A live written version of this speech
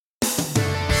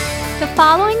The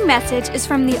following message is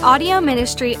from the audio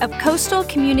ministry of Coastal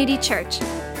Community Church.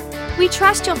 We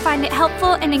trust you'll find it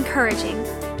helpful and encouraging.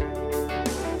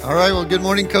 All right, well, good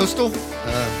morning, Coastal.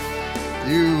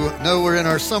 You know we're in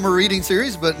our summer reading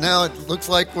series, but now it looks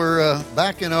like we're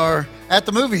back in our At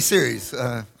the Movie series.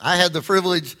 I had the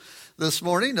privilege this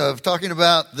morning of talking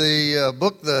about the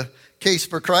book, The Case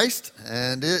for Christ,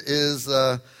 and it is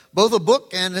both a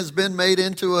book and has been made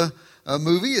into a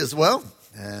movie as well.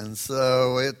 And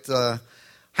so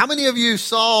how many of you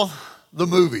saw the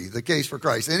movie, The Case for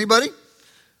Christ? Anybody?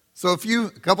 So a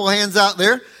couple of hands out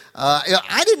there.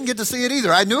 I didn't get to see it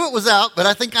either. I knew it was out, but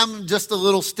I think I'm just a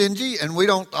little stingy, and we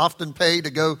don't often pay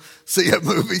to go see a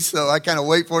movie, so I kind of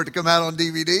wait for it to come out on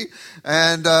DVD.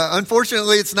 And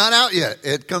unfortunately, it's not out yet.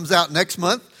 It comes out next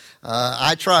month.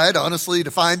 I tried, honestly,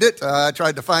 to find it. I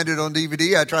tried to find it on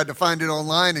DVD. I tried to find it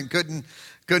online and couldn't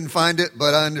find it,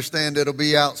 but I understand it'll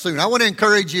be out soon. I want to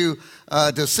encourage you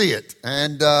to see it.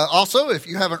 And also, if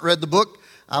you haven't read the book,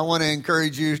 I want to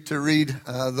encourage you to read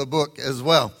the book as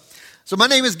well. So my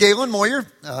name is Galen Moyer.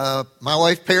 My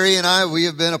wife Perry and I, we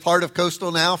have been a part of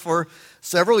Coastal now for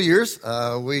several years.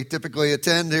 We typically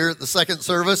attend here at the second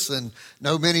service and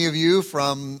know many of you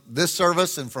from this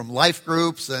service and from life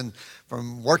groups and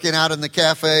from working out in the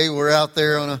cafe. We're out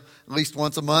there on at least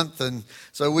once a month, and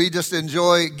so we just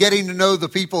enjoy getting to know the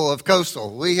people of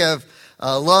Coastal. We have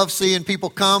loved seeing people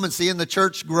come and seeing the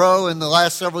church grow in the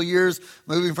last several years,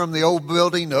 moving from the old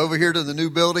building over here to the new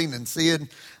building and seeing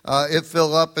it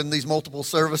fill up in these multiple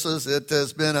services. It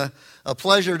has been a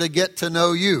pleasure to get to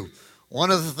know you. One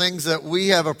of the things that we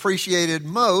have appreciated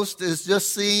most is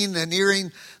just seeing and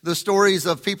hearing the stories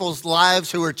of people's lives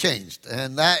who are changed.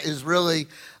 And that is really,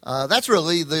 that's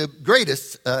really the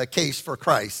greatest case for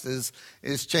Christ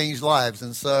is changed lives.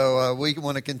 And so we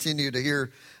want to continue to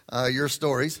hear your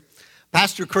stories.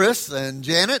 Pastor Chris and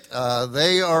Janet,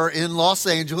 they are in Los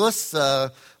Angeles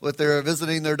with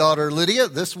visiting their daughter Lydia.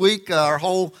 This week, our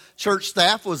whole church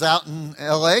staff was out in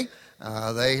L.A.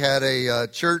 They had a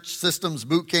church systems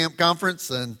boot camp conference,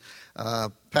 and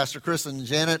Pastor Chris and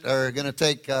Janet are going to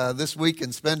take this week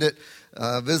and spend it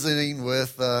visiting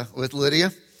with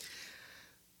Lydia.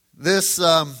 This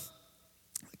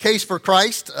Case for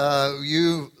Christ,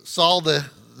 you saw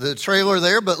the trailer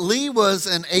there, but Lee was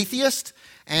an atheist,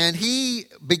 and he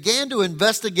began to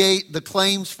investigate the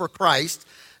claims for Christ,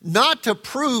 not to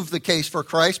prove the case for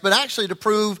Christ, but actually to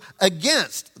prove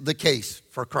against the case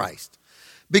for Christ.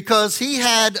 Because he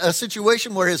had a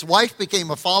situation where his wife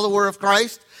became a follower of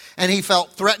Christ, and he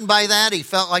felt threatened by that. He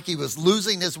felt like he was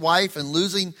losing his wife and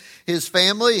losing his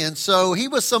family, and so he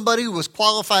was somebody who was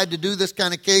qualified to do this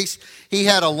kind of case. He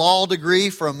had a law degree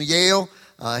from Yale.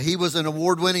 He was an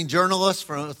award-winning journalist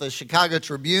from the Chicago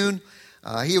Tribune.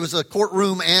 He was a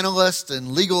courtroom analyst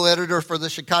and legal editor for the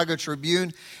Chicago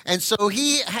Tribune, and so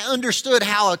he understood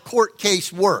how a court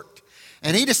case worked.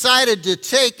 And he decided to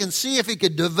take and see if he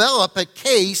could develop a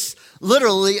case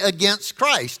literally against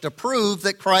Christ to prove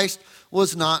that Christ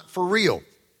was not for real.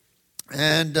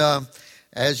 And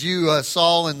as you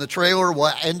saw in the trailer,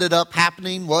 what ended up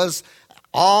happening was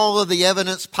all of the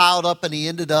evidence piled up, and he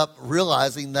ended up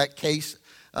realizing that case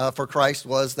for Christ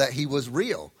was that he was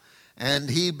real.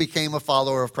 And he became a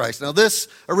follower of Christ. Now, this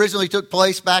originally took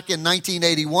place back in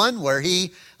 1981, where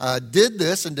he did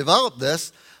this and developed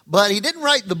this. But he didn't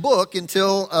write the book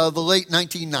until the late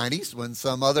 1990s, when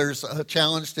some others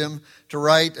challenged him to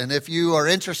write. And if you are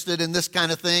interested in this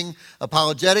kind of thing,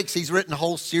 apologetics, he's written a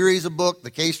whole series of books: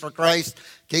 The Case for Christ,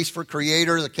 Case for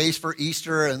Creator, The Case for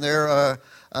Easter, and there are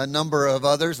a number of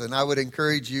others. And I would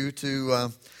encourage you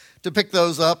to pick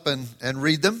those up and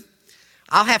read them.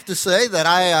 I'll have to say that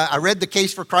I read The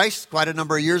Case for Christ quite a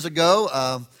number of years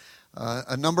ago.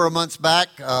 A number of months back,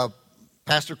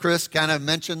 Pastor Chris kind of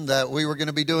mentioned that we were going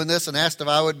to be doing this and asked if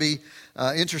I would be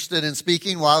interested in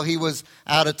speaking while he was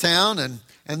out of town.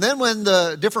 And then when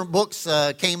the different books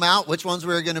came out, which ones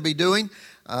we were going to be doing,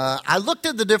 I looked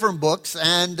at the different books,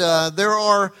 and there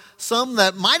are some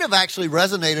that might have actually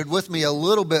resonated with me a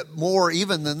little bit more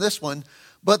even than this one.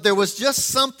 But there was just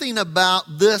something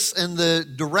about this and the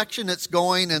direction it's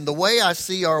going and the way I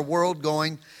see our world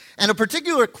going, and a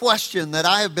particular question that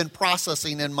I have been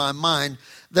processing in my mind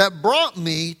that brought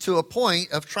me to a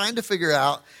point of trying to figure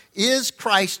out, is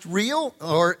Christ real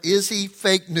or is he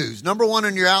fake news? Number one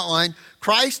in your outline,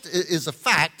 Christ is a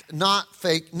fact, not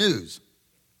fake news.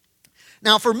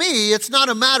 Now for me, it's not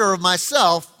a matter of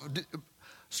myself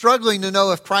struggling to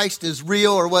know if Christ is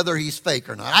real or whether he's fake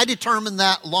or not. I determined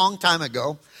that a long time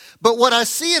ago. But what I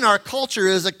see in our culture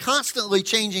is a constantly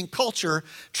changing culture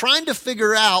trying to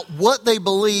figure out what they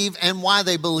believe and why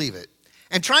they believe it.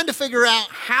 and trying to figure out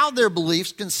how their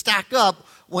beliefs can stack up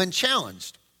when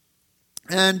challenged.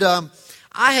 And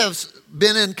I have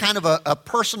been in kind of a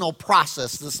personal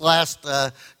process this last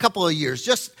couple of years,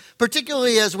 just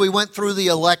particularly as we went through the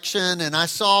election, and I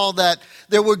saw that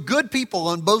there were good people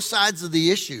on both sides of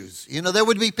the issues. You know, there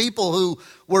would be people who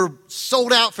were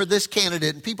sold out for this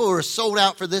candidate, and people who were sold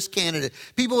out for this candidate,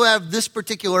 people who have this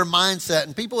particular mindset,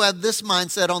 and people who have this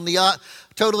mindset on the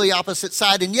totally opposite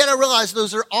side. And yet I realize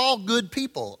those are all good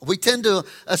people. We tend to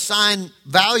assign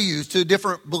values to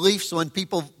different beliefs when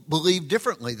people believe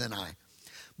differently than I.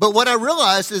 But what I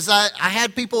realized is I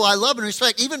had people I love and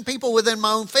respect, even people within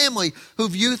my own family who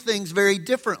view things very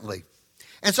differently.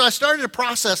 And so I started to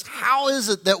process, how is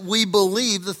it that we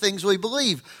believe the things we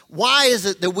believe? Why is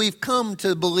it that we've come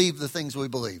to believe the things we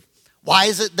believe? Why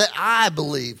is it that I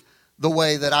believe the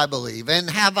way that I believe? And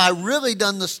have I really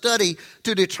done the study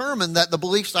to determine that the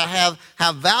beliefs I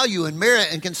have value and merit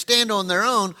and can stand on their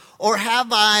own? Or have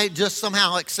I just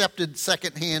somehow accepted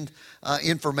secondhand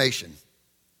information?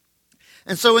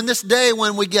 And so in this day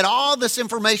when we get all this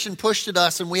information pushed at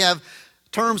us and we have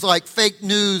terms like fake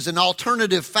news and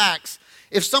alternative facts,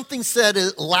 if something's said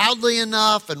loudly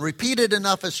enough and repeated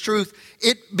enough as truth,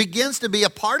 it begins to be a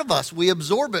part of us. We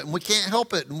absorb it and we can't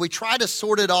help it. And we try to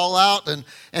sort it all out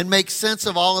and make sense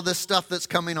of all of this stuff that's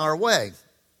coming our way.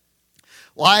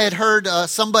 Well, I had heard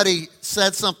somebody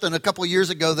said something a couple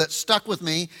years ago that stuck with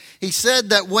me. He said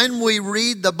that when we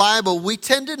read the Bible, we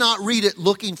tend to not read it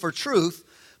looking for truth,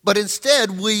 but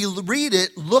instead we read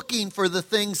it looking for the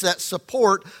things that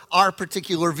support our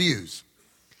particular views.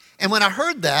 And when I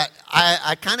heard that,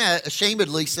 I kind of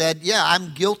ashamedly said, yeah,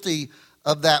 I'm guilty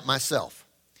of that myself.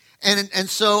 And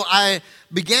so I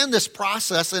began this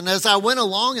process, and as I went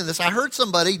along in this, I heard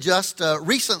somebody just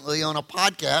recently on a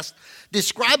podcast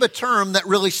describe a term that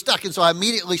really stuck, and so I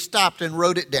immediately stopped and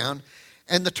wrote it down,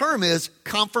 and the term is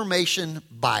confirmation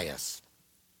bias.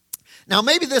 Now,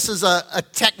 maybe this is a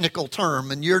technical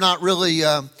term, and you're not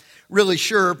really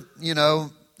sure, you know,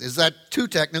 is that too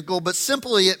technical? But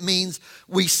simply it means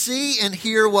we see and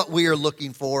hear what we are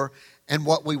looking for and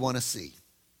what we want to see.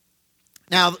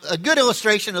 Now, a good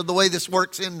illustration of the way this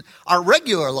works in our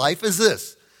regular life is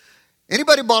this.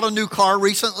 Anybody bought a new car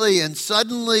recently and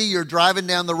suddenly you're driving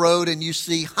down the road and you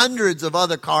see hundreds of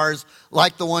other cars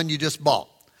like the one you just bought?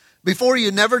 Before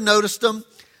you never noticed them,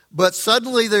 but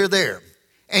suddenly they're there.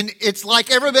 And it's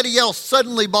like everybody else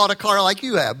suddenly bought a car like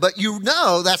you have, but you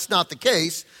know that's not the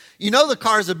case. You know the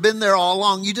cars have been there all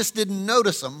along. You just didn't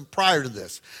notice them prior to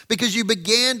this because you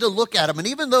began to look at them. And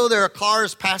even though there are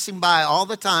cars passing by all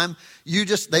the time,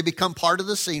 they become part of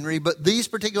the scenery. But these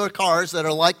particular cars that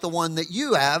are like the one that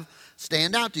you have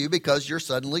stand out to you because you're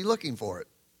suddenly looking for it.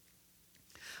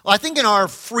 Well, I think in our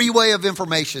freeway of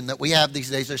information that we have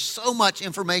these days, there's so much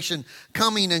information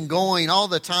coming and going all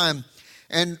the time.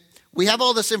 And we have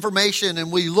all this information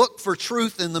and we look for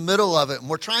truth in the middle of it and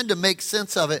we're trying to make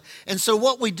sense of it. And so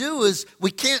what we do is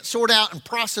we can't sort out and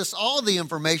process all of the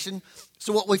information.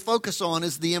 So what we focus on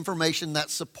is the information that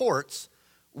supports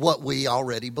what we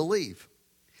already believe.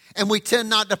 And we tend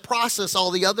not to process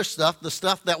all the other stuff, the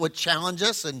stuff that would challenge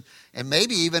us and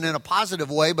maybe even in a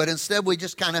positive way, but instead we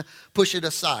just kind of push it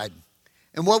aside.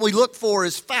 And what we look for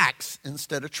is facts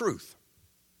instead of truth.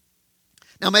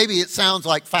 Now, maybe it sounds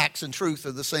like facts and truth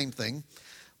are the same thing,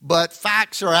 but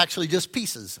facts are actually just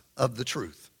pieces of the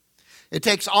truth. It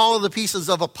takes all of the pieces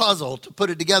of a puzzle to put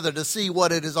it together to see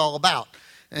what it is all about.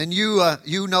 And you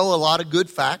know a lot of good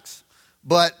facts,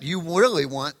 but you really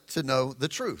want to know the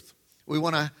truth. We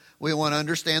want to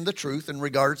understand the truth in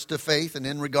regards to faith and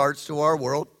in regards to our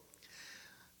world.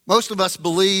 Most of us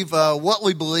believe what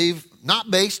we believe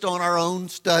not based on our own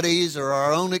studies or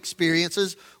our own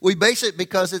experiences. We base it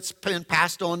because it's been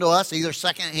passed on to us, either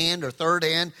secondhand or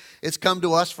thirdhand. It's come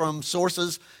to us from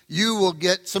sources. You will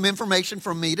get some information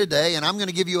from me today, and I'm going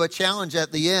to give you a challenge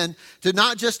at the end to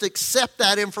not just accept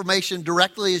that information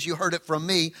directly as you heard it from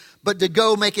me, but to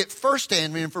go make it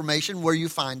firsthand information where you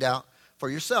find out for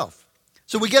yourself.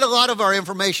 So we get a lot of our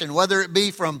information, whether it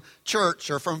be from church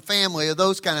or from family or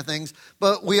those kind of things,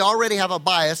 but we already have a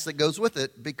bias that goes with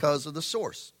it because of the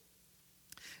source.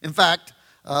 In fact,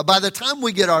 by the time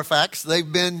we get our facts,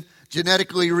 they've been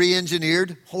genetically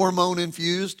re-engineered,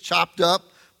 hormone-infused, chopped up,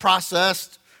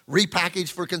 processed,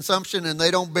 repackaged for consumption, and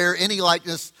they don't bear any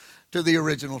likeness to the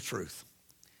original truth.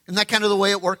 Isn't that kind of the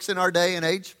way it works in our day and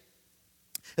age?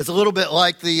 It's a little bit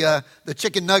like the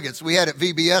chicken nuggets we had at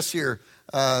VBS here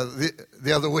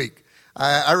the other week.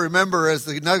 I remember as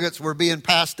the nuggets were being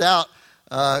passed out,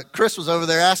 Chris was over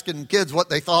there asking kids what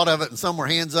they thought of it, and some were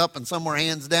hands up and some were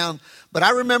hands down. But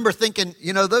I remember thinking,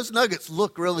 those nuggets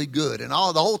look really good. And the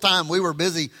whole time we were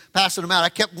busy passing them out, I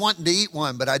kept wanting to eat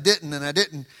one, but I didn't.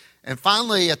 And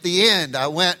finally, at the end, I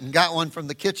went and got one from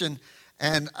the kitchen,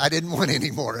 and I didn't want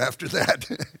any more after that.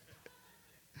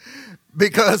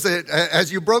 Because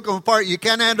as you broke them apart, you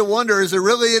kind of had to wonder, is there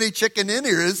really any chicken in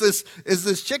here? Is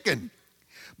this chicken?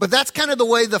 But that's kind of the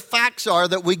way the facts are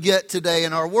that we get today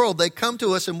in our world. They come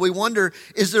to us and we wonder,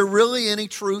 is there really any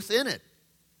truth in it?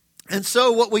 And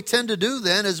so what we tend to do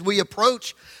then is we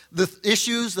approach the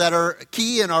issues that are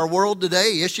key in our world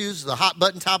today, the hot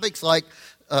button topics like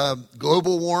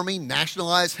global warming,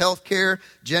 nationalized health care,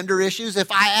 gender issues.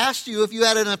 If I asked you if you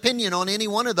had an opinion on any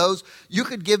one of those, you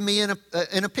could give me an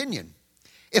opinion.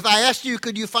 If I asked you,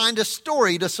 could you find a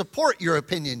story to support your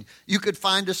opinion, you could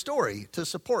find a story to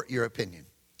support your opinion.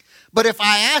 But if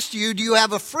I asked you, do you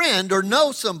have a friend or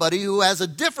know somebody who has a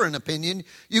different opinion,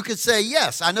 you could say,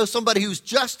 yes, I know somebody who's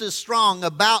just as strong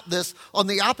about this on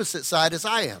the opposite side as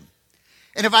I am.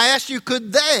 And if I asked you,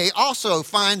 could they also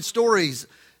find stories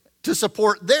to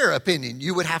support their opinion,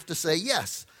 you would have to say,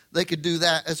 yes, they could do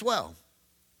that as well.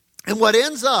 And what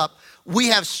ends up, we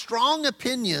have strong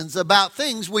opinions about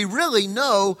things we really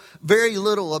know very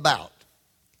little about.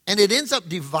 And it ends up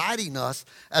dividing us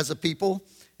as a people.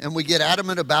 And we get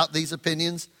adamant about these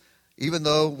opinions, even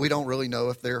though we don't really know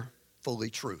if they're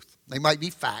fully truth. They might be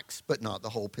facts, but not the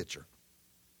whole picture.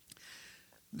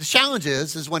 The challenge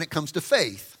is when it comes to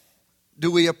faith, do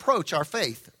we approach our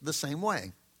faith the same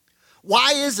way?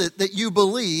 Why is it that you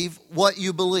believe what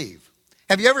you believe?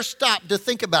 Have you ever stopped to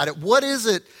think about it? What is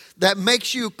it that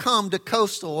makes you come to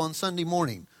Coastal on Sunday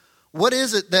morning? What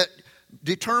is it that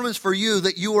determines for you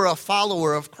that you are a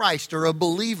follower of Christ or a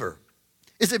believer?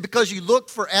 Is it because you looked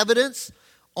for evidence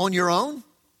on your own?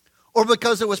 Or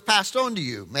because it was passed on to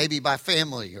you, maybe by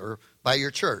family or by your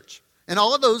church? And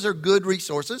all of those are good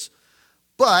resources.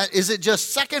 But is it just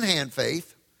secondhand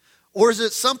faith? Or is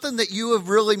it something that you have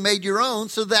really made your own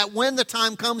so that when the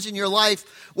time comes in your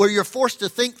life where you're forced to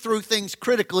think through things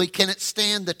critically, can it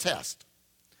stand the test?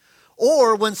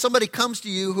 Or when somebody comes to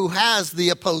you who has the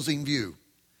opposing view,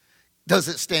 does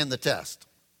it stand the test?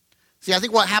 See, I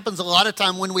think what happens a lot of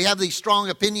time when we have these strong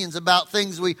opinions about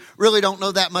things we really don't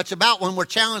know that much about, when we're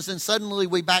challenged and suddenly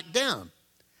we back down.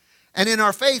 And in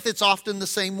our faith, it's often the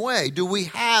same way. Do we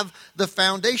have the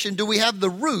foundation? Do we have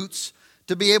the roots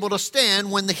to be able to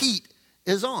stand when the heat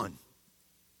is on?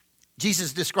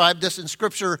 Jesus described this in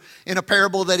Scripture in a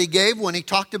parable that he gave when he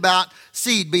talked about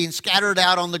seed being scattered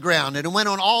out on the ground. And it went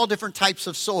on all different types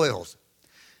of soils.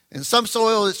 In some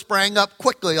soil, it sprang up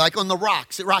quickly, like on the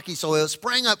rocks, rocky soil. It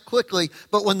sprang up quickly,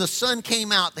 but when the sun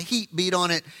came out, the heat beat on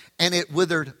it, and it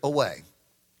withered away.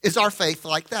 Is our faith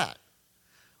like that?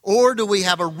 Or do we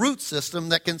have a root system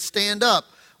that can stand up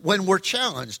when we're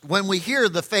challenged? When we hear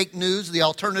the fake news, the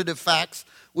alternative facts,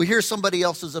 we hear somebody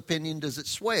else's opinion, does it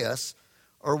sway us?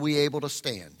 Or are we able to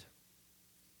stand?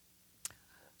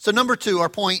 So number 2, our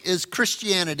point is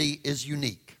Christianity is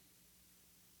unique.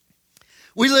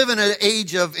 We live in an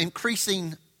age of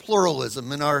increasing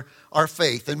pluralism in our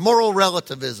faith and moral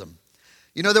relativism.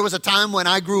 There was a time when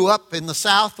I grew up in the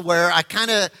South where I kind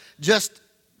of just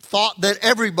thought that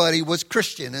everybody was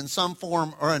Christian in some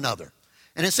form or another.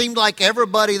 And it seemed like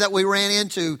everybody that we ran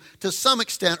into, to some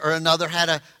extent or another,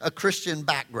 had a Christian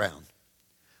background.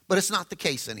 But it's not the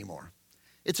case anymore.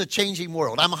 It's a changing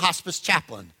world. I'm a hospice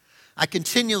chaplain. I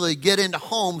continually get into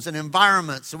homes and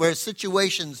environments where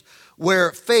situations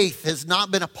where faith has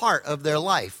not been a part of their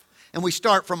life. And we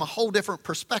start from a whole different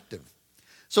perspective.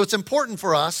 So it's important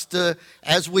for us to,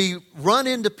 as we run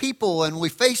into people and we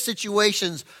face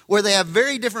situations where they have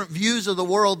very different views of the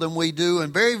world than we do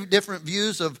and very different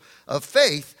views of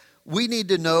faith, we need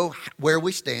to know where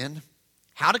we stand,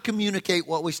 how to communicate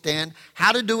what we stand,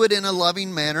 how to do it in a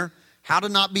loving manner, how to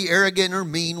not be arrogant or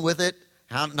mean with it,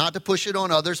 how not to push it on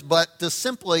others, but to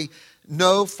simply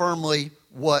know firmly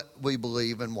what we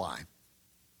believe and why.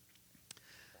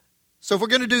 So if we're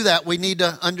going to do that, we need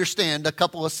to understand a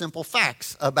couple of simple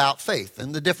facts about faith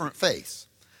and the different faiths.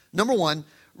 Number 1,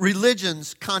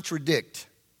 religions contradict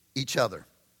each other.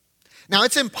 Now,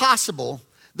 it's impossible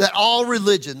that all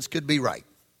religions could be right.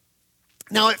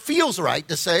 Now, it feels right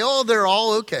to say, oh, they're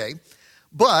all okay,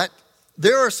 but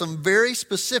there are some very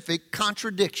specific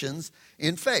contradictions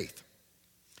in faith.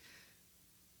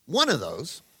 One of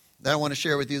those that I want to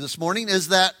share with you this morning is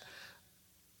that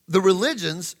the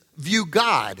religions view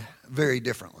God very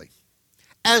differently.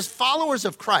 As followers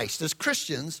of Christ, as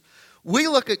Christians, we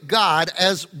look at God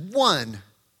as one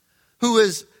who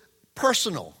is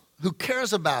personal, who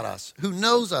cares about us, who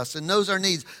knows us and knows our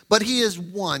needs, but he is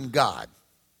one God.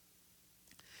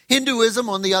 Hinduism,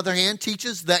 on the other hand,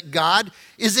 teaches that God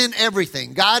is in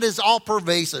everything. God is all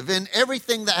pervasive. In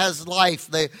everything that has life,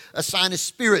 they assign a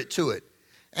spirit to it.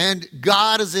 And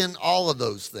God is in all of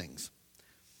those things.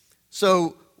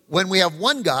 So when we have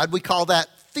one God, we call that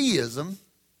theism.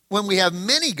 When we have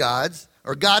many gods,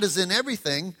 or God is in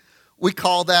everything, we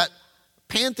call that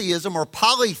pantheism or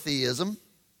polytheism.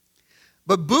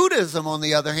 But Buddhism, on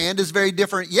the other hand, is very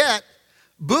different yet.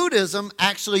 Buddhism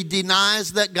actually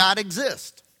denies that God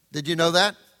exists. Did you know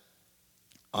that?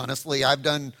 Honestly, I've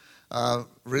done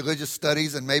religious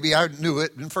studies, and maybe I knew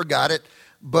it and forgot it,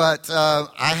 but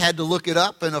I had to look it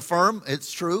up and affirm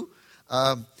it's true.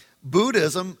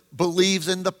 Buddhism believes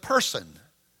in the person,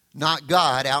 not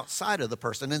God outside of the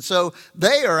person. And so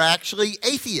they are actually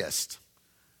atheists.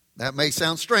 That may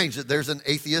sound strange that there's an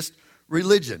atheist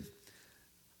religion.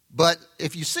 But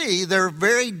if you see, they're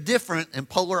very different and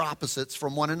polar opposites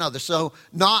from one another. So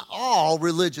not all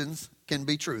religions can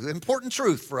be true. Important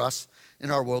truth for us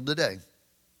in our world today.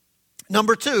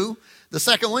 Number two, the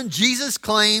second one, Jesus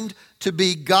claimed to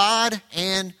be God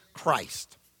and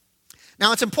Christ.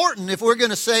 Now it's important if we're going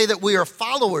to say that we are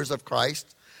followers of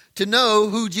Christ to know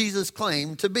who Jesus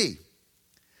claimed to be.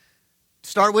 To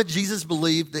start with, Jesus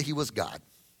believed that he was God.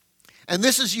 And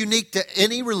this is unique to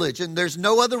any religion. There's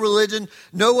no other religion,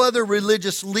 no other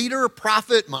religious leader,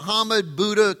 prophet, Muhammad,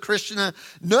 Buddha, Krishna.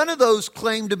 None of those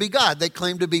claim to be God. They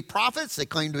claim to be prophets. They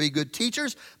claim to be good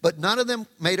teachers, but none of them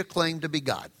made a claim to be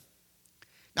God.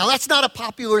 Now, that's not a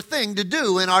popular thing to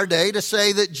do in our day, to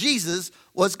say that Jesus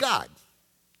was God.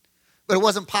 But it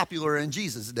wasn't popular in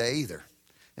Jesus' day either.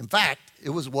 In fact, it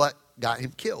was what got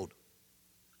him killed.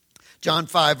 John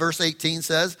 5, verse 18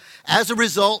 says, as a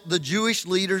result, the Jewish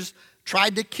leaders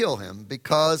tried to kill him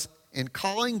because in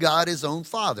calling God his own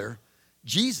Father,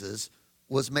 Jesus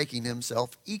was making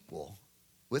himself equal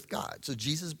with God. So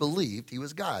Jesus believed he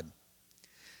was God.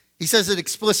 He says it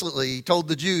explicitly. He told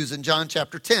the Jews in John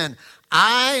chapter 10,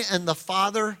 I and the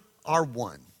Father are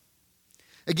one.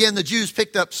 Again, the Jews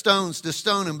picked up stones to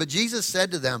stone him, but Jesus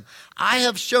said to them, I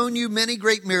have shown you many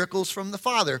great miracles from the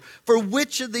Father. For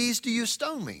which of these do you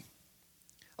stone me?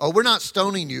 Oh, we're not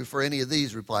stoning you for any of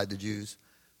these, replied the Jews,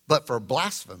 but for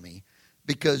blasphemy,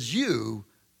 because you,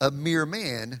 a mere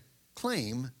man,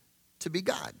 claim to be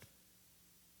God.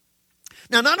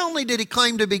 Now, not only did he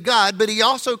claim to be God, but he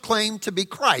also claimed to be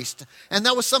Christ. And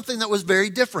that was something that was very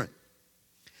different.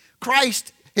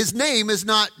 Christ, his name is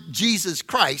not Jesus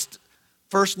Christ,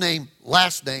 first name,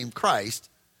 last name, Christ.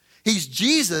 He's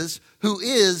Jesus who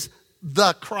is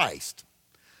the Christ.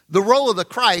 The role of the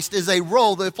Christ is a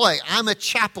role they play. I'm a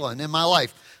chaplain in my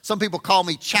life. Some people call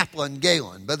me Chaplain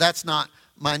Galen, but that's not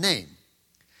my name.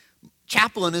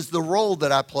 Chaplain is the role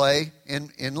that I play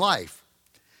in life.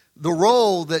 The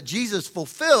role that Jesus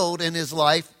fulfilled in his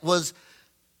life was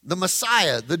the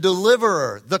Messiah, the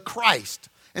deliverer, the Christ.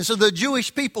 And so the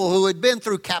Jewish people who had been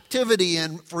through captivity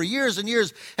and for years and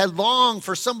years had longed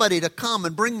for somebody to come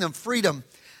and bring them freedom,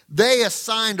 they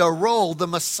assigned a role, the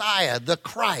Messiah, the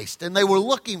Christ, and they were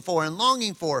looking for and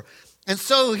longing for. And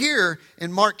so here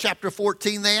in Mark chapter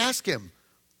 14, they ask him,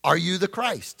 are you the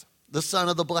Christ, the Son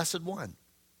of the Blessed One?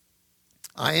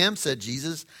 I am, said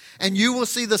Jesus, and you will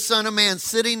see the Son of Man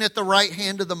sitting at the right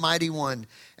hand of the Mighty One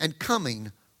and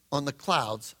coming on the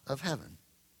clouds of heaven.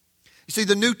 You see,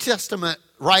 the New Testament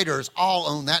writers all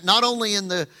own that, not only in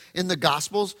the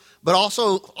Gospels, but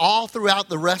also all throughout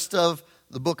the rest of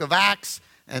the book of Acts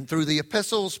and through the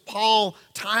epistles. Paul,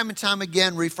 time and time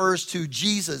again, refers to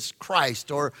Jesus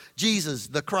Christ, or Jesus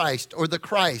the Christ, or the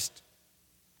Christ.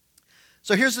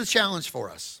 So here's the challenge for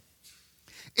us.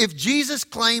 If Jesus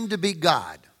claimed to be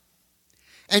God,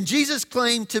 and Jesus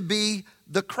claimed to be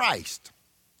the Christ,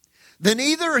 then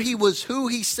either he was who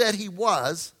he said he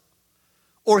was,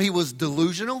 or he was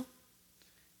delusional,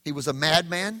 he was a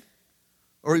madman,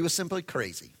 or he was simply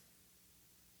crazy.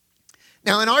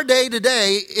 Now, in our day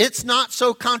today, it's not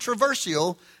so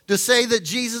controversial to say that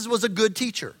Jesus was a good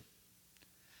teacher.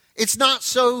 It's not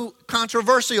so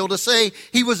controversial to say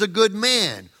he was a good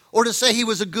man or to say he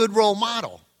was a good role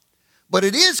model. But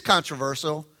it is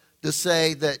controversial to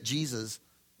say that Jesus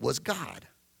was God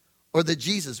or that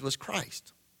Jesus was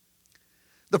Christ.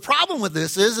 The problem with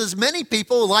this is many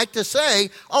people like to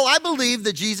say, oh, I believe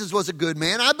that Jesus was a good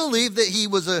man. I believe that he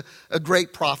was a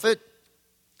great prophet.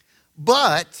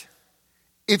 But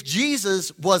if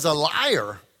Jesus was a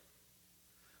liar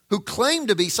who claimed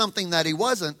to be something that he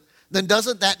wasn't, then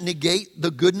doesn't that negate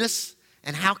the goodness?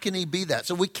 And how can he be that?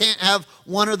 So we can't have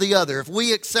one or the other. If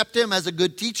we accept him as a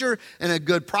good teacher and a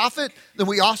good prophet, then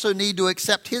we also need to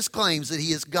accept his claims that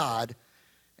he is God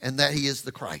and that he is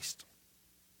the Christ.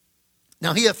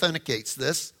 Now, he authenticates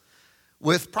this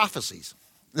with prophecies.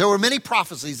 There were many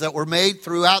prophecies that were made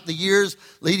throughout the years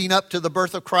leading up to the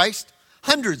birth of Christ.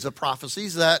 Hundreds of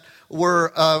prophecies that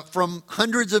were from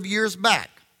hundreds of years back.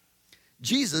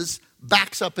 Jesus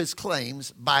backs up his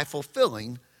claims by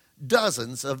fulfilling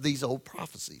dozens of these old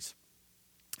prophecies.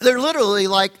 They're literally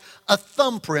like a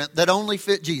thumbprint that only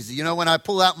fit Jesus. You know, when I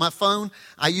pull out my phone,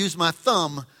 I use my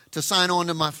thumb to sign on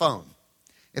to my phone.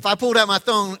 If I pulled out my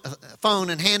phone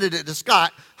and handed it to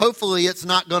Scott, hopefully it's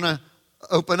not going to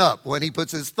open up when he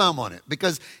puts his thumb on it,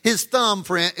 because his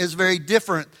thumbprint is very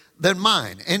different than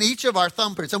mine, and each of our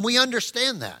thumbprints, and we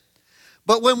understand that.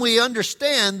 But when we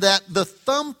understand that the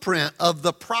thumbprint of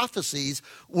the prophecies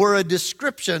were a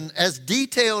description as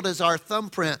detailed as our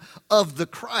thumbprint of the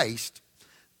Christ,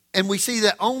 and we see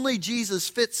that only Jesus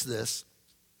fits this,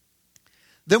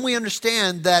 then we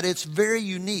understand that it's very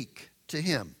unique to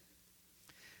him.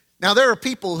 Now, there are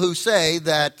people who say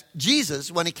that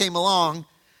Jesus, when he came along,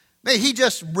 he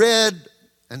just read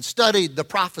and studied the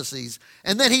prophecies,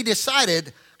 and then he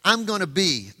decided, I'm going to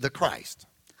be the Christ.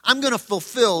 I'm going to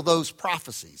fulfill those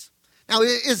prophecies. Now,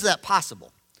 is that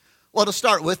possible? Well, to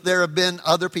start with, there have been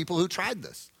other people who tried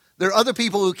this. There are other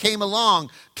people who came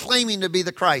along claiming to be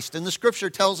the Christ, and the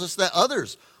scripture tells us that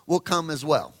others will come as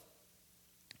well.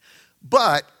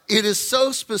 But it is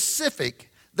so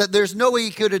specific that there's no way he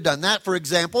could have done that. For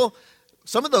example,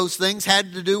 some of those things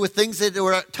had to do with things that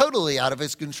were totally out of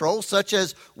his control, such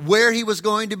as where he was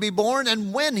going to be born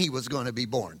and when he was going to be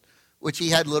born, which he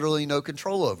had literally no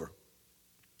control over.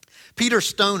 Peter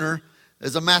Stoner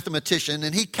is a mathematician,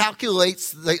 and he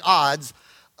calculates the odds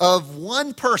of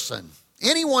one person,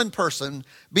 any one person,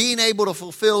 being able to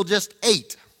fulfill just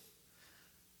eight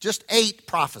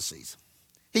prophecies.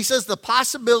 He says the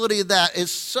possibility of that is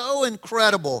so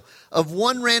incredible, of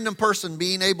one random person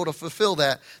being able to fulfill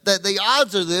that the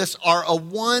odds of this are a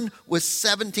 1 with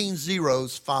 17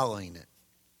 zeros following it.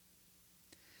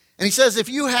 And he says if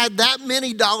you had that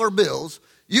many dollar bills,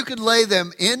 you could lay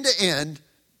them end to end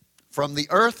from the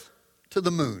earth to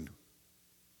the moon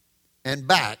and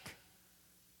back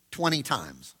 20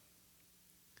 times.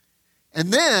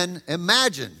 And then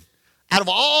imagine, out of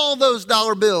all those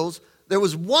dollar bills, there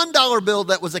was $1 bill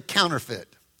that was a counterfeit.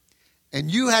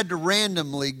 And you had to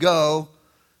randomly go,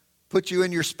 put you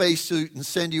in your spacesuit and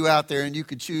send you out there, and you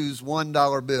could choose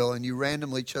 $1 bill, and you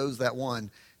randomly chose that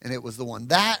one, and it was the one.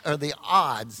 That are the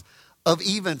odds of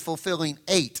even fulfilling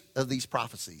 8 of these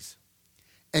prophecies.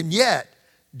 And yet,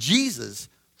 Jesus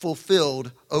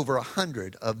fulfilled over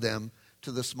 100 of them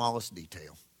to the smallest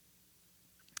detail.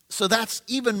 So that's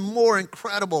even more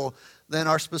incredible than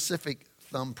our specific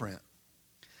thumbprint.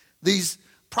 These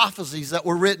prophecies that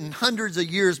were written hundreds of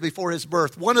years before his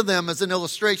birth. One of them is an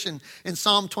illustration in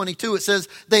Psalm 22. It says,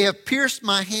 "They have pierced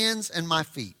my hands and my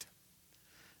feet."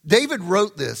 David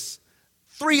wrote this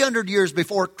 300 years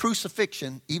before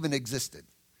crucifixion even existed.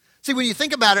 See, when you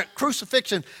think about it,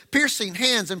 crucifixion, piercing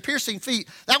hands and piercing feet,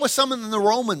 that was something the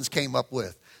Romans came up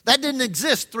with. That didn't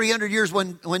exist 300 years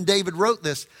when David wrote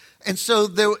this. And so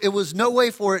it was no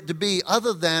way for it to be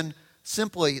other than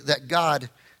simply that God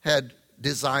had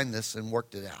designed this and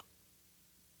worked it out.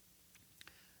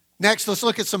 Next, let's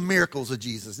look at some miracles of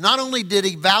Jesus. Not only did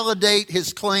he validate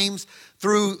his claims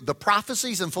through the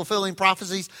prophecies and fulfilling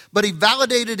prophecies, but he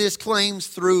validated his claims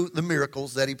through the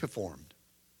miracles that he performed.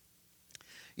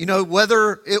 You know,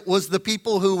 whether it was the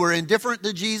people who were indifferent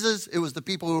to Jesus, it was the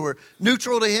people who were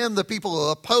neutral to him, the people who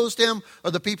opposed him,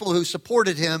 or the people who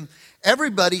supported him,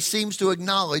 everybody seems to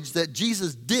acknowledge that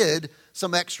Jesus did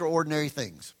some extraordinary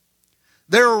things.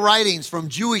 There are writings from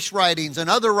Jewish writings and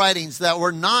other writings that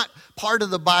were not part of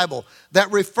the Bible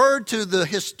that referred to the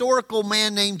historical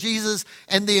man named Jesus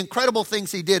and the incredible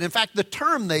things he did. In fact, the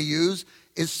term they use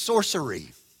is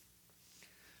sorcery.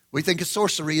 We think of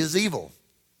sorcery as evil.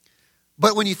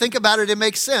 But when you think about it, it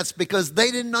makes sense because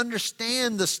they didn't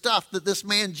understand the stuff that this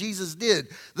man Jesus did.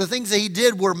 The things that he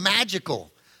did were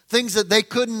magical, things that they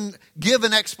couldn't give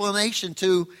an explanation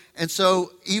to. And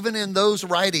so even in those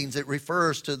writings, it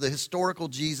refers to the historical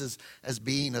Jesus as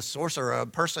being a sorcerer, a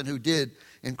person who did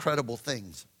incredible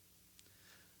things.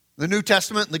 The New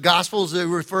Testament and the Gospels, they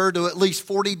refer to at least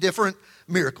 40 different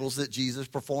miracles that Jesus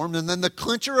performed. And then the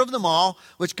clincher of them all,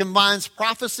 which combines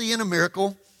prophecy and a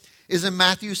miracle, is in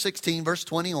Matthew 16, verse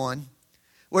 21,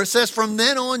 where it says, "From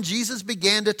then on, Jesus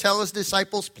began to tell his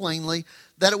disciples plainly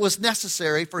that it was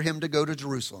necessary for him to go to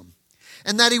Jerusalem,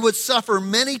 and that he would suffer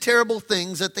many terrible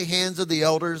things at the hands of the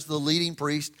elders, the leading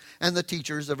priests, and the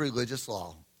teachers of religious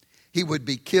law. He would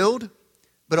be killed,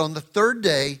 but on the third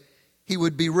day, he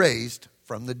would be raised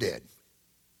from the dead."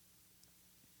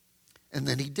 And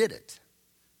then he did it.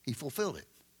 He fulfilled it.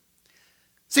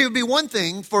 See, it would be one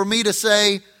thing for me to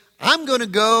say, I'm going to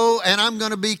go and I'm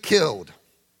going to be killed.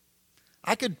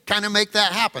 I could kind of make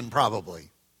that happen probably.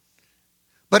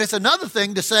 But it's another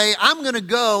thing to say, I'm going to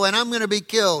go and I'm going to be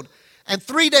killed, and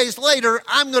 3 days later,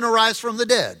 I'm going to rise from the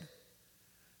dead.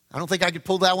 I don't think I could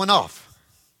pull that one off.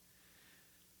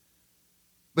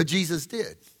 But Jesus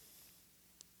did.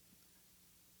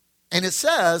 And it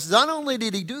says, not only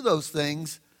did he do those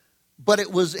things, but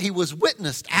he was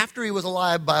witnessed after he was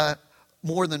alive by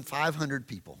more than 500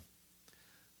 people.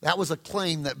 That was a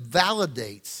claim that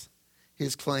validates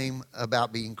his claim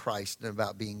about being Christ and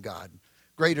about being God,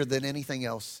 greater than anything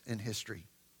else in history.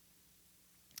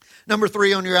 Number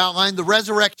 3 on your outline, the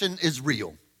resurrection is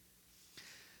real.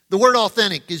 The word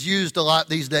authentic is used a lot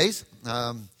these days.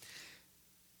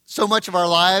 So much of our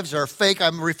lives are fake. I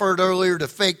referred earlier to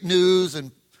fake news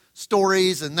and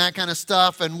stories and that kind of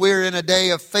stuff. And we're in a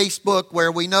day of Facebook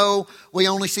where we know we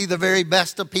only see the very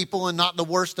best of people and not the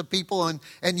worst of people. And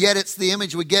yet it's the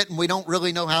image we get, and we don't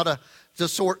really know how to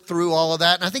sort through all of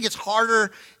that. And I think it's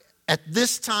harder at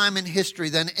this time in history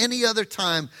than any other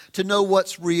time to know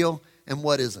what's real and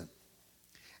what isn't.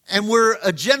 And we're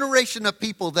a generation of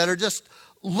people that are just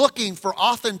looking for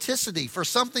authenticity, for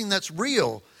something that's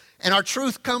real. And our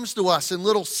truth comes to us in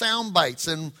little sound bites,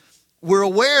 and we're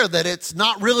aware that it's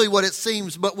not really what it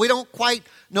seems, but we don't quite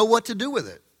know what to do with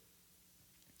it.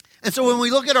 And so when we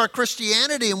look at our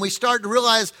Christianity and we start to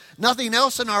realize nothing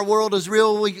else in our world is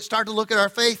real, we start to look at our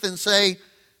faith and say,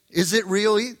 is it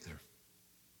real either?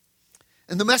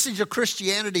 And the message of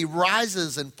Christianity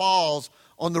rises and falls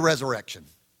on the resurrection.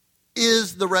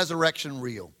 Is the resurrection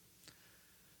real?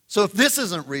 So if this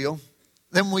isn't real,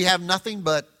 then we have nothing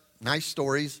but nice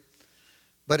stories,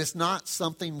 but it's not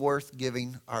something worth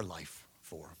giving our life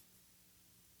for.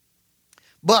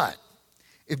 But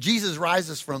if Jesus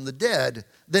rises from the dead,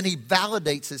 then he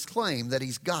validates his claim that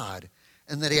he's God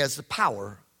and that he has the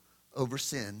power over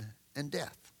sin and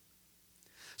death.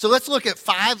 So let's look at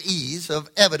 5 E's of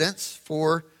evidence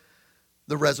for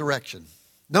the resurrection.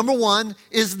 Number 1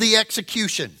 is the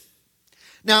execution.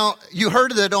 Now, you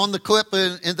heard that on the clip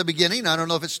in the beginning. I don't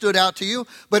know if it stood out to you,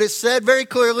 but it said very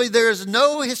clearly there is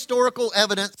no historical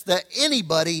evidence that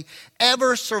anybody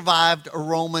ever survived a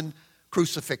Roman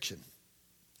crucifixion.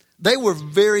 They were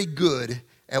very good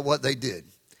at what they did.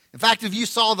 In fact, if you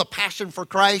saw the Passion for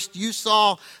Christ, you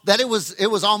saw that it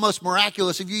was almost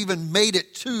miraculous if you even made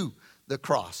it to the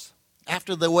cross.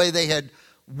 After the way they had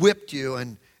whipped you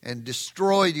and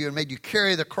destroyed you and made you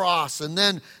carry the cross. And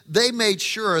then they made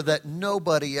sure that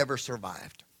nobody ever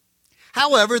survived.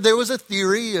 However, there was a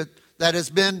theory that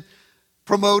has been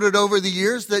promoted over the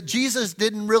years that Jesus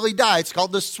didn't really die. It's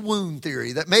called the swoon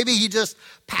theory, that maybe he just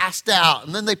passed out.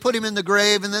 And then they put him in the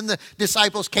grave, and then the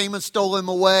disciples came and stole him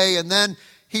away. And then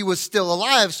he was still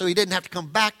alive, so he didn't have to come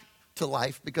back to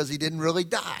life because he didn't really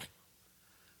die.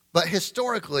 But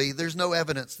historically, there's no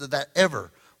evidence that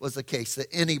ever was the case, that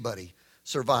anybody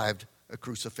survived a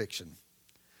crucifixion.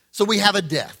 So we have a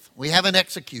death. We have an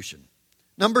execution.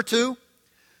 Number 2,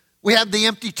 we have the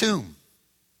empty tomb.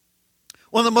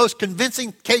 One of the most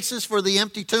convincing cases for the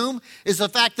empty tomb is the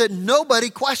fact that nobody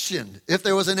questioned if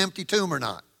there was an empty tomb or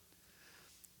not.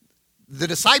 The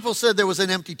disciples said there was an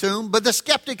empty tomb, but the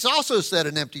skeptics also said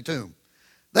an empty tomb.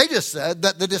 They just said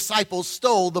that the disciples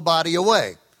stole the body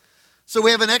away. So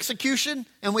we have an execution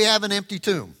and we have an empty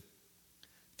tomb.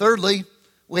 Thirdly,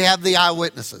 we have the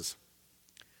eyewitnesses.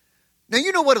 Now,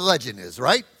 you know what a legend is,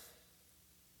 right?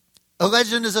 A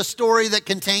legend is a story that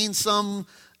contains some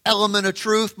element of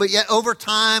truth, but yet over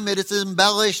time it is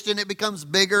embellished and it becomes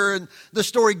bigger, and the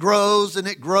story grows and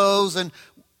it grows, and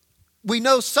we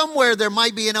know somewhere there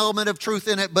might be an element of truth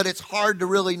in it, but it's hard to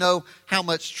really know how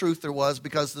much truth there was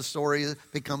because the story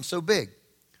becomes so big.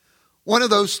 One of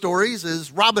those stories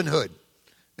is Robin Hood.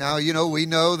 Now, we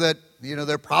know that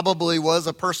there probably was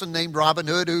a person named Robin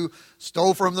Hood who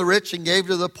stole from the rich and gave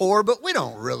to the poor, but we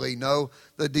don't really know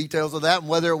the details of that and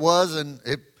whether it was, and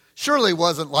it surely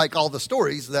wasn't like all the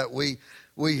stories that we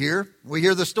hear. We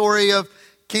hear the story of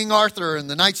King Arthur and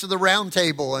the Knights of the Round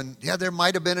Table, and there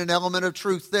might have been an element of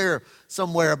truth there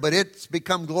somewhere, but it's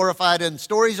become glorified, and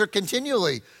stories are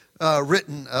continually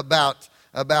written about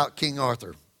King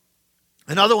Arthur.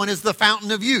 Another one is the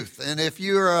Fountain of Youth, and if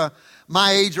you're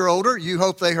my age or older, you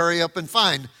hope they hurry up and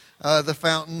find the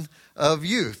Fountain of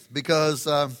Youth, because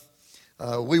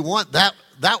we want that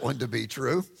one to be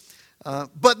true.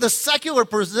 But the secular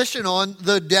position on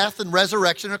the death and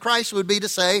resurrection of Christ would be to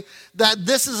say that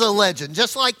this is a legend,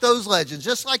 just like those legends,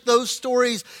 just like those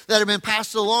stories that have been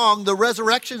passed along. The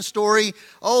resurrection story,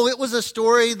 it was a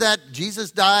story that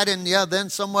Jesus died, and then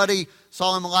somebody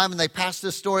saw him alive and they passed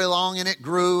this story along, and it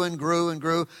grew and grew and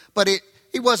grew. But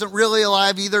he wasn't really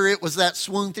alive either. It was that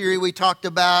swoon theory we talked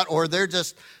about, or they're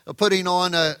just putting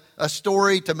on a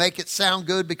story to make it sound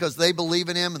good because they believe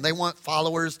in him and they want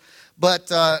followers.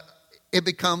 But it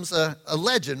becomes a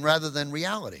legend rather than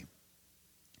reality.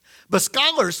 But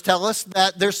scholars tell us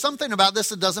that there's something about this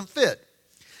that doesn't fit,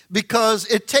 because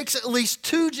it takes at least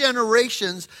 2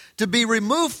 generations to be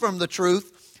removed from the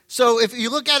truth. So if you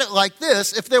look at it like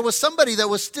this, if there was somebody that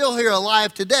was still here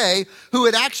alive today who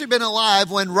had actually been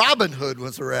alive when Robin Hood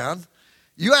was around,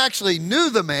 you actually knew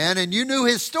the man and you knew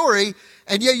his story,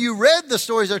 and yet you read the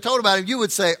stories that are told about him, you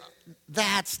would say,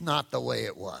 that's not the way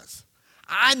it was.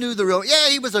 I knew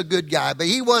he was a good guy, but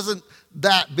he wasn't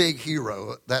that big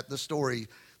hero that the story,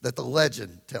 that the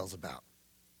legend tells about.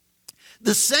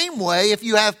 The same way, if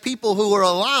you have people who are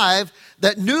alive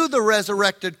that knew the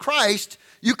resurrected Christ,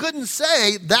 you couldn't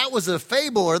say that was a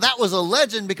fable or that was a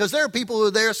legend, because there are people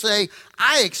who there say,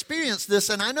 I experienced this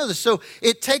and I know this. So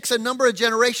it takes a number of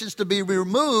generations to be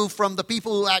removed from the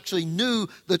people who actually knew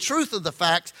the truth of the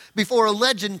facts before a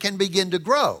legend can begin to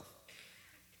grow.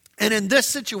 And in this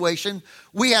situation,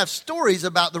 we have stories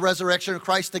about the resurrection of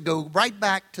Christ that go right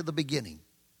back to the beginning.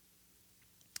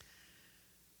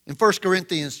 In 1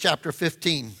 Corinthians chapter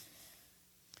 15,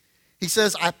 he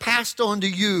says, I passed on to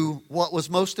you what was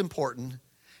most important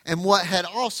and what had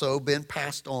also been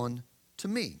passed on to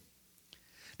me.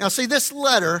 Now see, this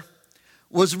letter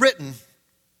was written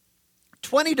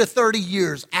 20 to 30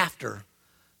 years after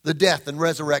the death and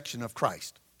resurrection of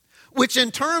Christ, which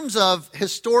in terms of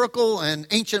historical and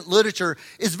ancient literature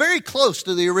is very close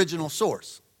to the original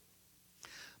source.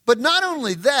 But not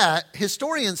only that,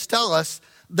 historians tell us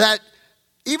that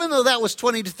even though that was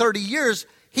 20 to 30 years,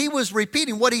 he was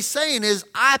repeating. What he's saying is,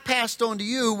 I passed on to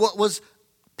you what was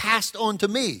passed on to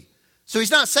me. So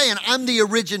he's not saying, I'm the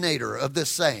originator of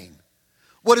this saying.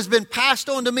 What has been passed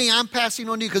on to me, I'm passing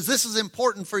on to you, because this is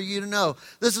important for you to know.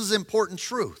 This is important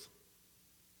truth.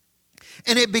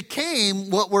 And it became,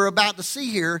 what we're about to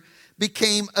see here,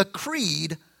 became a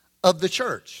creed of the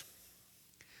church.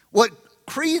 What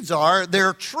creeds are,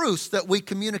 they're truths that we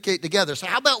communicate together. So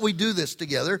how about we do this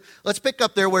together? Let's pick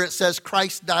up there where it says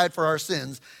Christ died for our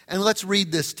sins, and let's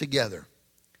read this together.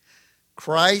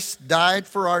 Christ died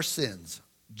for our sins,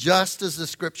 just as the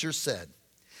scripture said.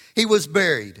 He was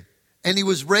buried, and he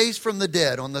was raised from the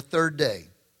dead on the 3rd day,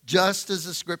 just as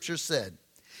the scripture said.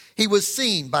 He was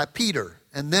seen by Peter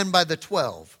and then by the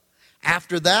 12.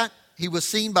 After that, he was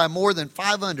seen by more than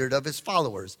 500 of his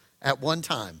followers at one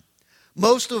time,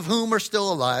 most of whom are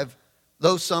still alive,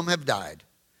 though some have died.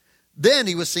 Then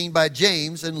he was seen by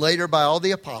James and later by all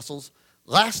the apostles.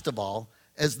 Last of all,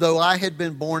 as though I had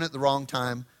been born at the wrong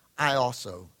time, I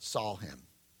also saw him.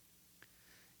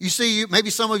 You see,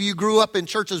 maybe some of you grew up in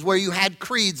churches where you had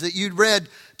creeds that you'd read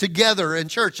together in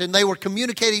church, and they were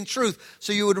communicating truth,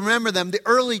 so you would remember them. The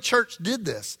early church did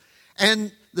this.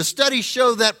 And the studies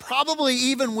show that probably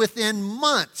even within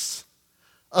months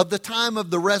of the time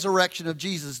of the resurrection of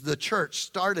Jesus, the church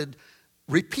started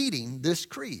repeating this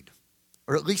creed,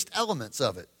 or at least elements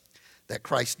of it. That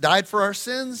Christ died for our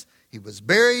sins, he was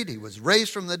buried, he was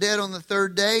raised from the dead on the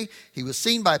 3rd day, he was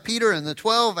seen by Peter and the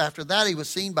 12. After that, he was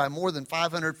seen by more than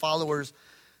 500 followers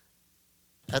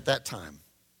at that time.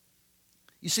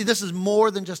 You see, this is more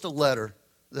than just a letter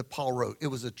that Paul wrote. It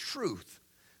was a truth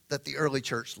that the early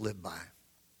church lived by.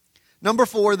 Number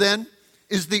 4, then,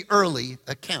 is the early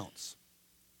accounts.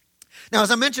 Now,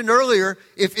 as I mentioned earlier,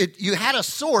 if you had a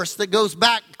source that goes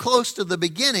back close to the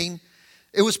beginning,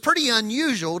 it was pretty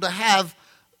unusual to have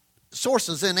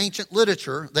sources in ancient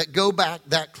literature that go back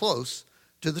that close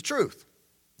to the truth,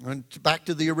 and back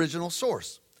to the original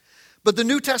source. But the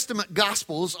New Testament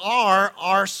Gospels are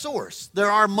our source.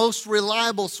 They're our most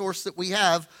reliable source that we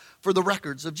have for the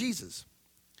records of Jesus.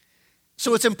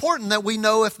 So it's important that we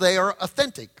know if they are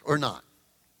authentic or not.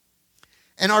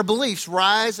 And our beliefs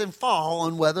rise and fall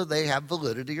on whether they have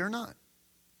validity or not.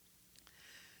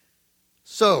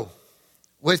 So,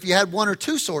 if you had 1 or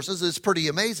 2 sources, it's pretty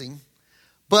amazing.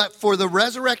 But for the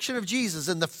resurrection of Jesus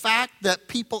and the fact that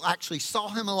people actually saw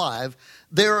him alive,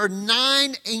 there are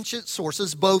 9 ancient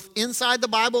sources, both inside the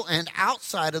Bible and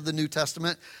outside of the New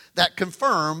Testament, that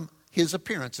confirm his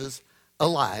appearances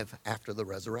alive after the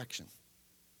resurrection.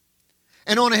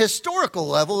 And on a historical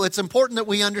level, it's important that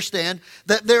we understand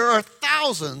that there are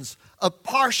thousands of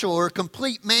partial or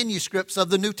complete manuscripts of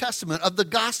the New Testament, of the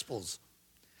Gospels,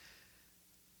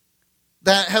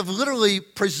 that have literally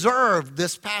preserved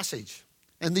this passage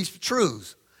and these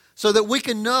truths so that we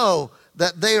can know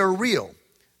that they are real.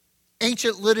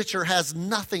 ancient literature has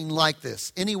nothing like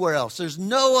this anywhere else. There's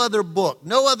no other book,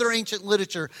 no other ancient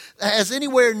literature that has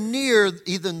anywhere near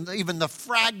even the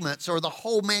fragments or the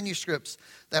whole manuscripts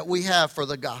that we have for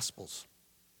the Gospels.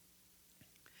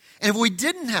 And if we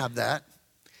didn't have that,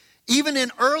 even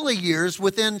in early years,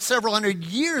 within several hundred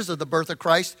years of the birth of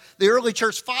Christ, the early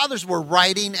church fathers were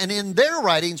writing, and in their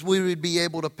writings, we would be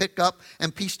able to pick up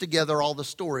and piece together all the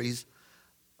stories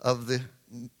of the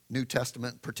New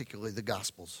Testament, particularly the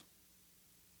Gospels.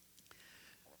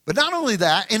 But not only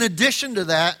that, in addition to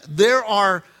that, there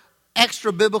are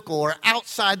extra biblical or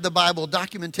outside the Bible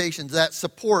documentations that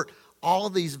support all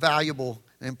of these valuable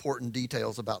and important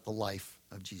details about the life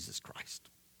of Jesus Christ.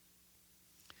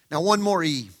 Now, one more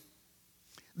E.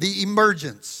 The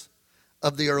emergence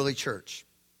of the early church.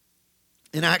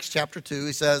 In Acts chapter 2,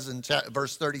 he says in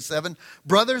verse 37,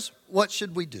 "Brothers, what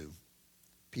should we do?"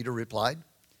 Peter replied,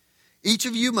 "Each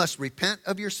of you must repent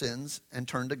of your sins and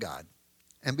turn to God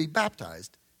and be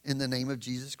baptized in the name of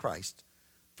Jesus Christ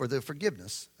for the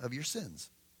forgiveness of your sins."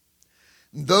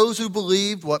 Those who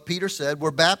believed what Peter said were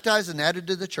baptized and added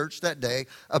to the church that day,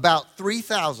 about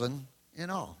 3,000 in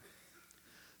all.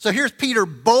 So here's Peter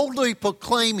boldly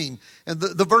proclaiming, and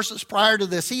the verses prior to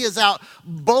this, he is out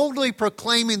boldly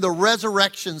proclaiming the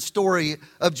resurrection story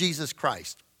of Jesus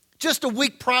Christ. Just a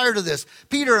week prior to this,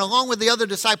 Peter, along with the other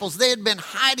disciples, they had been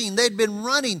hiding, they'd been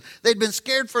running, they'd been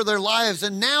scared for their lives.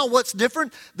 And now what's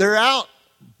different? They're out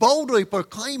boldly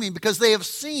proclaiming because they have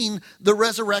seen the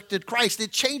resurrected Christ.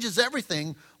 It changes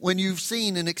everything when you've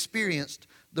seen and experienced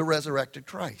the resurrected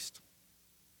Christ.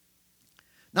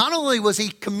 Not only was he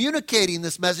communicating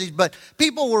this message, but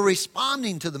people were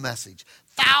responding to the message.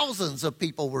 Thousands of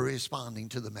people were responding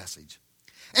to the message.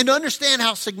 And to understand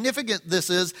how significant this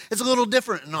is, it's a little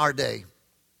different in our day.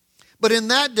 But in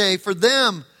that day, for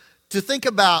them to think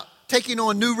about taking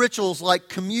on new rituals like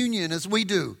communion as we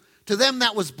do, to them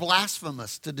that was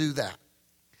blasphemous to do that.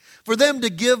 For them to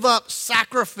give up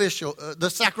the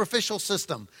sacrificial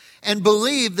system and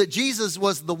believe that Jesus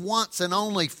was the once and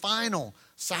only final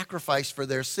sacrifice for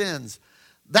their sins,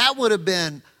 that would have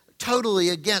been totally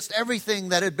against everything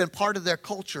that had been part of their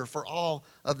culture for all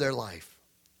of their life.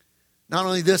 Not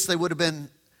only this, they would have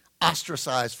been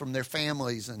ostracized from their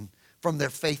families and from their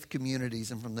faith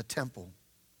communities and from the temple.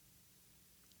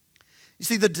 You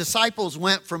see, the disciples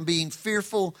went from being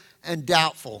fearful and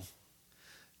doubtful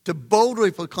to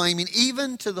boldly proclaiming,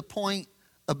 even to the point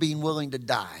of being willing to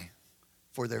die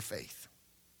for their faith.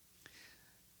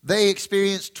 They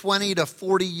experienced 20 to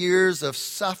 40 years of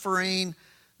suffering,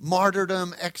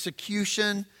 martyrdom,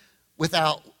 execution,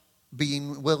 without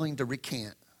being willing to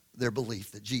recant their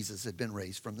belief that Jesus had been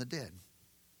raised from the dead.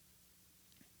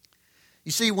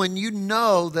 You see, when you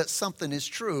know that something is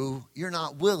true, you're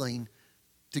not willing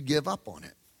to give up on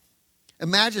it.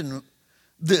 Imagine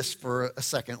this for a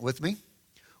second with me.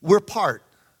 We're part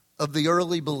of the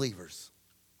early believers,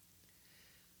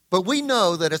 but we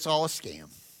know that it's all a scam.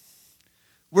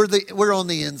 We're on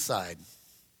the inside.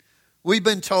 We've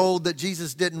been told that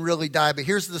Jesus didn't really die, but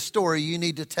here's the story you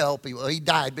need to tell people. He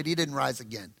died, but he didn't rise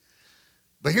again.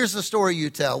 But here's the story you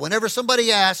tell. Whenever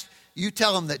somebody asks, you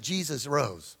tell them that Jesus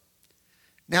rose.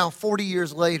 Now, 40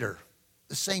 years later,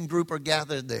 the same group are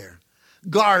gathered there.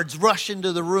 Guards rush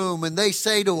into the room and they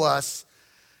say to us,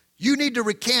 "You need to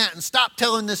recant and stop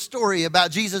telling this story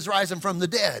about Jesus rising from the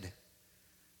dead,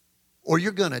 or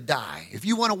you're going to die. If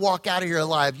you want to walk out of here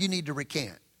alive, you need to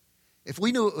recant." If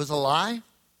we knew it was a lie,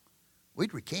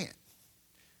 we'd recant.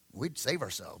 We'd save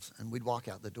ourselves and we'd walk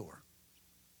out the door.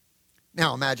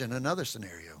 Now imagine another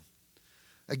scenario.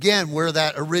 Again, we're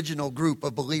that original group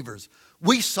of believers.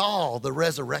 We saw the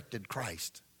resurrected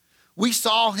Christ. We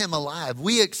saw him alive.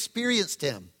 We experienced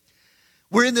him.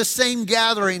 We're in the same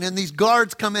gathering and these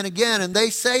guards come in again and they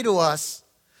say to us,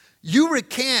 "You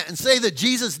recant and say that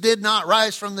Jesus did not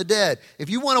rise from the dead if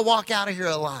you want to walk out of here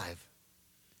alive."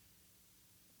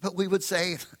 But we would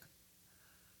say,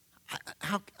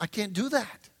 I can't do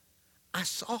that. I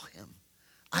saw him.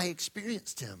 I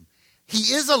experienced him.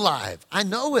 He is alive. I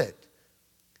know it.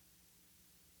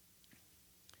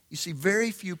 You see,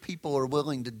 very few people are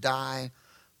willing to die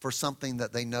for something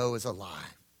that they know is a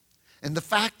lie. And the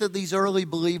fact that these early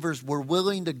believers were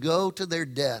willing to go to their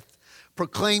death,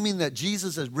 proclaiming that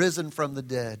Jesus has risen from the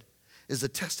dead, is a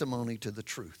testimony to the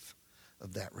truth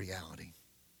of that reality.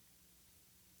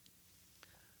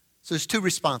 So there's two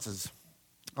responses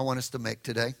I want us to make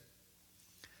today.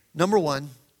 Number one,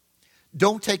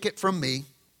 don't take it from me,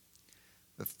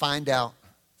 but find out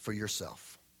for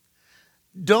yourself.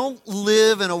 Don't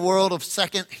live in a world of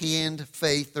second-hand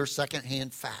faith or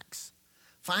second-hand facts.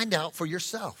 Find out for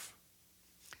yourself.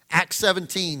 Acts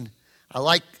 17, I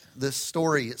like this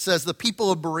story. It says the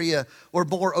people of Berea were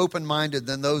more open-minded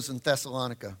than those in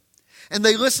Thessalonica. And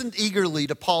they listened eagerly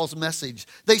to Paul's message.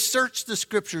 They searched the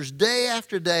scriptures day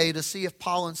after day to see if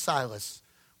Paul and Silas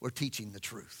were teaching the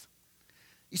truth.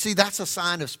 You see, that's a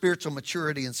sign of spiritual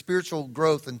maturity and spiritual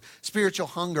growth and spiritual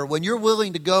hunger. When you're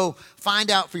willing to go find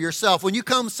out for yourself. When you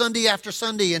come Sunday after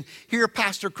Sunday and hear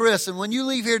Pastor Chris, and when you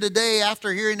leave here today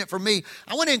after hearing it from me,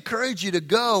 I want to encourage you to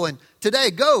go and today,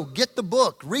 go get the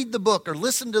book, read the book, or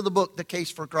listen to the book, The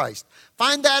Case for Christ.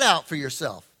 Find that out for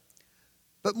yourself.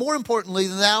 But more importantly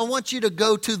than that, I want you to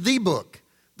go to the book,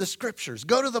 the scriptures.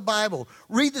 Go to the Bible,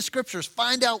 read the scriptures,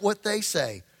 find out what they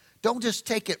say. Don't just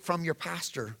take it from your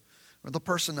pastor or the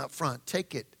person up front.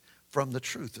 Take it from the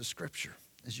truth of Scripture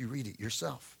as you read it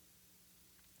yourself.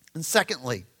 And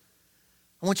secondly,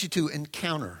 I want you to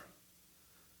encounter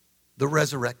the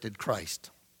resurrected Christ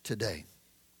today.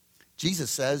 Jesus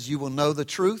says you will know the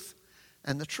truth,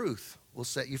 and the truth will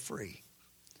set you free.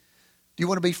 Do you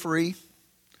want to be free?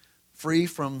 Free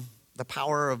from the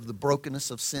power of the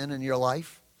brokenness of sin in your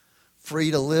life?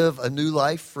 Free to live a new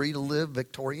life? Free to live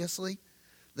victoriously?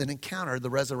 Then encounter the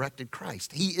resurrected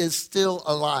Christ. He is still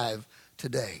alive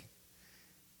today.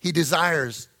 He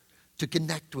desires to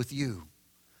connect with you.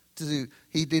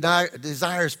 He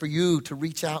desires for you to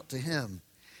reach out to him.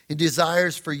 He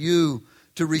desires for you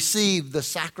to receive the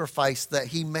sacrifice that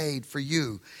he made for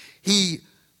you. He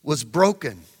was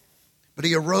broken, but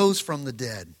he arose from the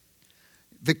dead,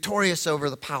 victorious over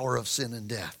the power of sin and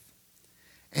death.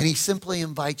 And he simply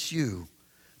invites you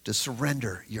to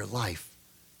surrender your life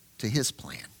to his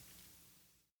plan.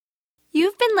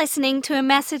 You've been listening to a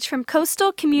message from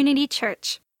Coastal Community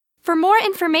Church. For more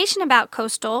information about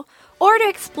Coastal, or to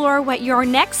explore what your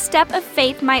next step of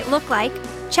faith might look like,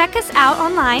 check us out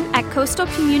online at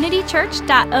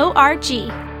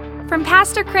coastalcommunitychurch.org. From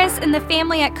Pastor Chris and the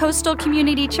family at Coastal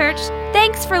Community Church,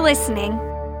 thanks for listening.